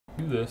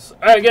do this.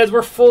 Alright guys,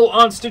 we're full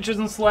on stitches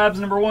and slabs.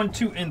 Number 1,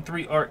 2, and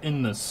 3 are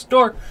in the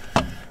store.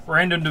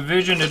 Random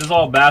division, it is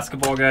all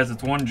basketball, guys.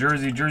 It's one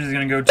jersey. Jersey's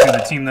going to go to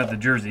the team that the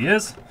jersey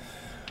is.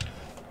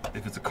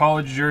 If it's a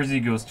college jersey,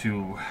 it goes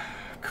to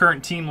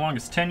current team,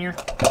 longest tenure.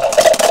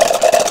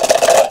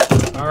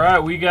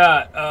 Alright, we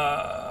got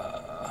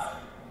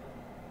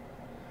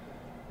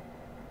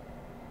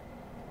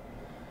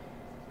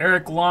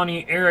Eric,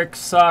 Lonnie, Eric,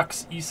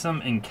 Sox,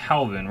 Isam, and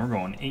Calvin. We're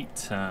going 8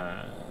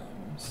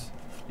 times.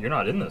 You're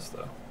not in this,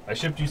 though. I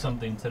shipped you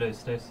something today,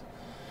 Stace.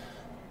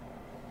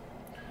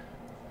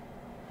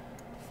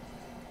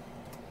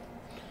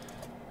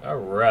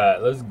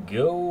 Alright, let's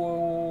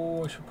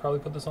go. I should probably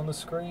put this on the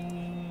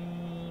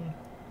screen.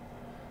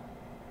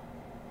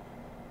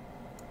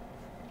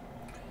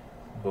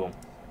 Boom.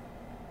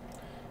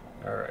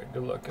 Alright,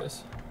 good luck,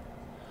 guys.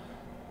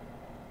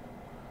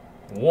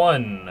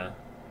 1,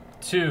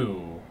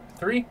 2,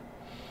 3,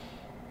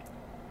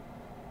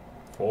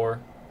 4,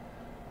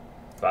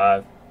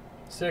 5,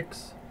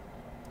 6,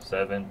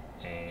 7,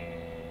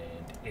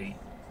 and 8.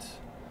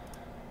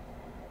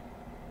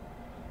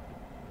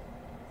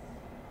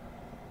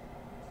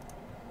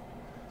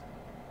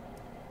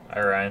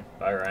 Bye, Ryan.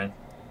 Bye, Ryan.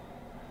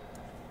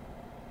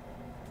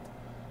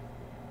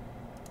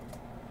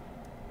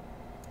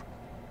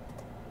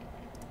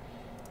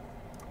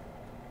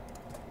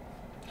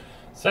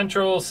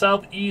 Central,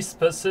 Southeast,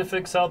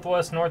 Pacific,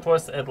 Southwest,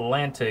 Northwest,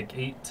 Atlantic,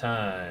 8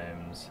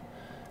 times.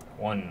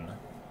 1,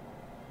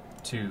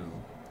 2,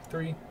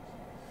 3,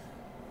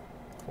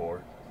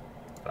 4,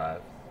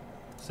 5,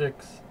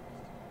 6,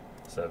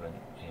 7,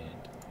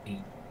 and 8.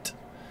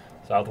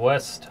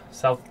 Southwest,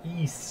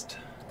 Southeast.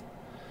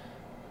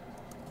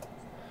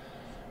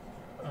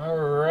 All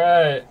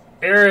right,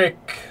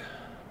 Eric.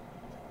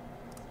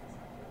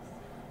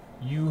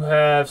 You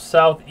have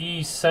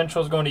Southeast,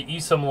 Central's going to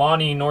Isam,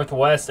 Lonnie,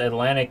 Northwest,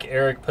 Atlantic,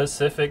 Eric,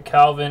 Pacific,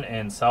 Calvin,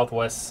 and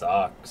Southwest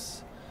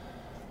Sox.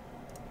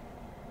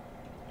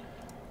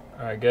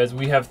 Alright guys,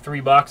 we have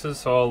 3 boxes,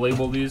 so I'll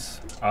label these.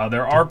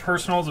 There are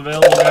personals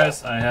available,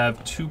 guys. I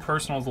have 2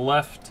 personals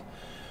left.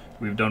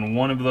 We've done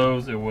 1 of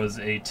those. It was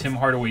a Tim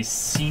Hardaway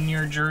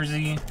Senior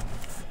jersey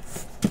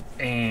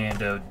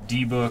and a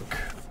D-Book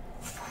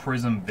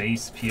Prism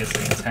Base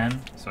PSA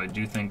 10. So I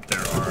do think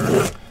there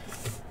are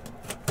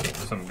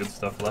some good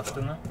stuff left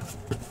in that.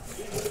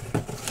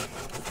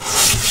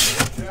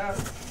 Yeah,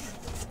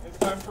 it's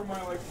time for my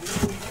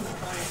weekly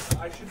complaint.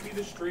 I should be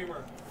the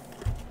streamer.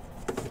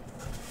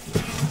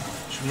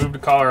 Should move to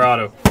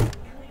Colorado.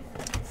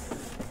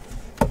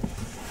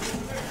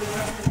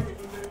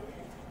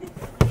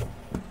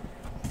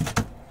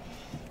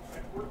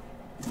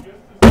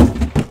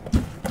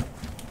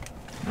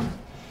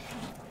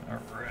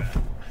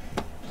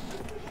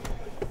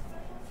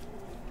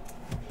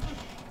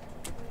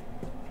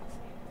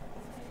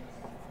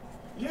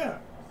 Yeah.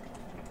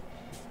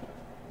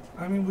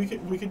 I mean, we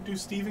could do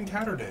Steven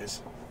Catter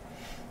days.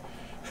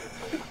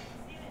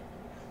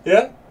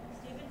 Yeah?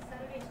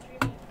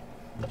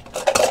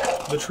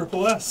 The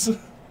triple S.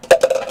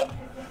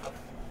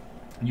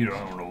 You don't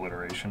know what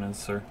alliteration is,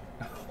 sir.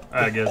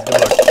 Alright guys,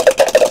 good luck.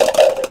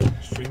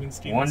 Streaming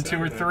Steven 1,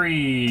 2, or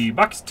 3.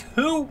 Box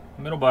 2.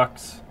 Middle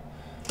box.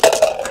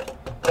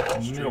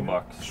 Middle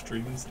box.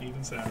 Streaming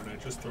Steven Saturday.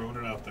 Just throwing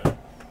it out there.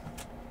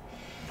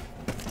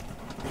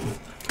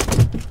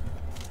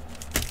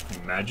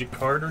 Magic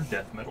card or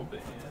death metal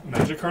band?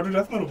 Magic card or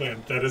death metal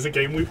band. That is a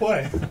game we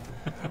play.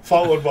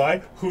 Followed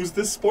by, who's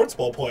this sports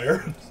ball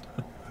player?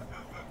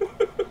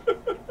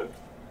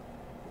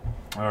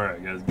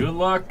 Alright guys, good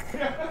luck. See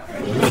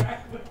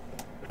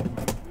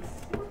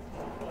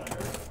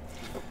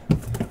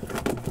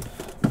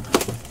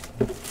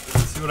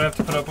what I have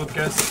to put up with,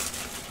 guys.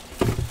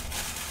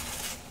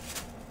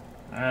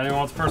 Alright, anyone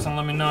wants person,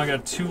 let me know. I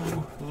got 2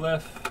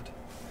 left.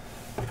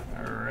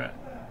 Alright.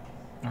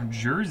 Our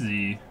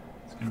jersey.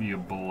 It's gonna be a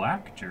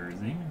black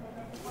jersey.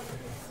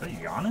 Is that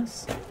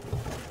Giannis?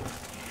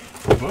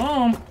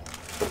 Boom!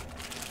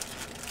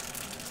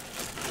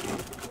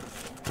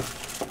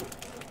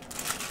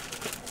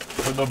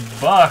 For the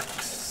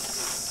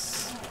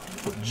Bucks,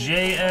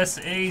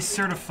 JSA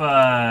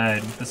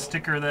certified with the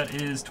sticker that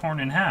is torn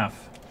in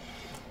half.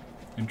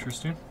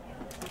 Interesting.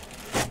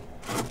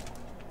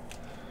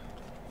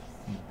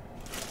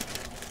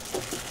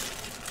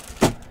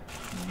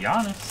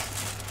 Giannis.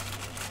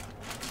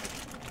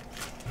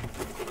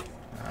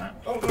 Alright.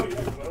 Oh, no, yeah,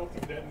 because I looked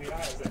him dead in the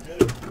eyes. I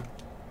did it.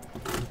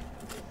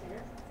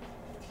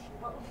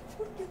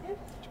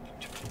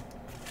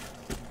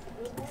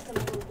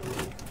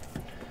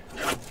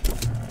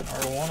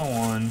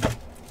 R101.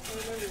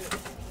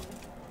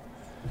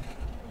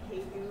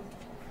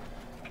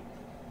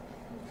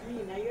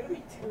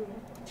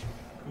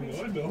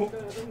 No, I don't.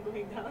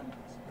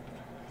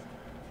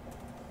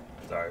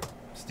 Sorry.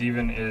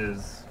 Steven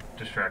is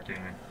distracting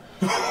me.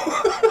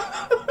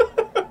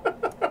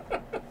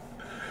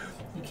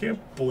 You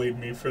can't blame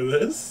me for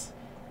this.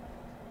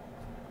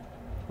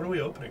 What are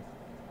we opening?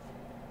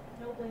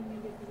 Don't blame me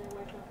because I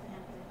wiped off the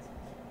napkins.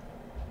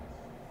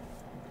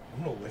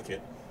 I'm gonna lick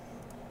it.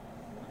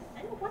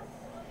 I know what?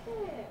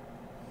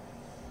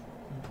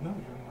 No, you're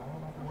not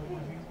allowed to wait my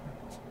hand.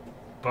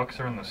 Bucks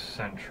are in the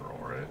Central,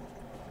 right?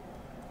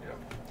 Yep.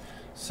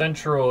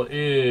 Central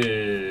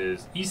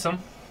is Esom,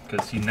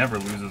 because he never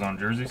loses on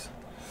jerseys.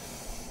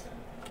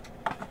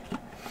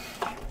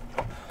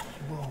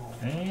 Whoa.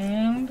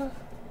 And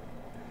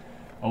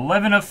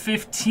 11 of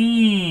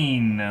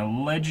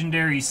 15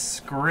 legendary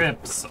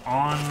scripts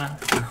on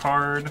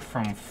card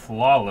from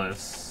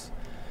Flawless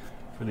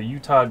for the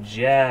Utah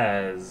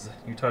Jazz.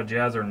 Utah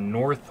Jazz are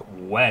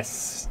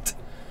Northwest.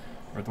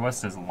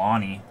 Northwest is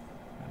Lonnie.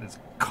 That is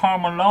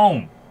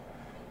Carmelo.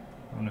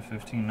 11 of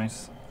 15,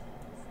 nice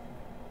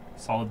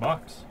solid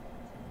box.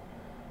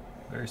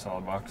 Very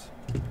solid box.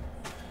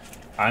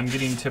 I'm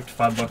getting tipped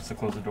 $5 to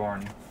close the door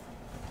on you.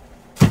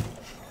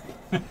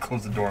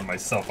 Close the door on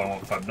myself. I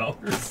want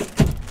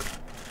 $5.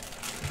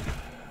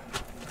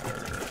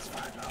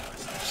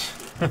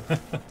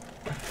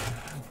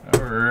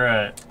 All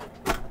right.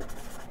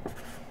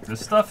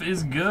 This stuff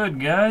is good,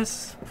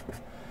 guys.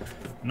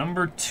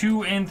 Number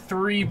 2 and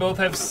 3 both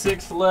have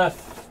 6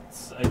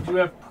 left. I do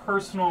have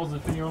personals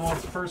if anyone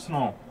wants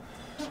personal.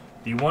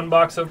 The one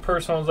box of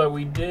personals that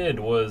we did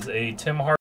was a Tim Hardaway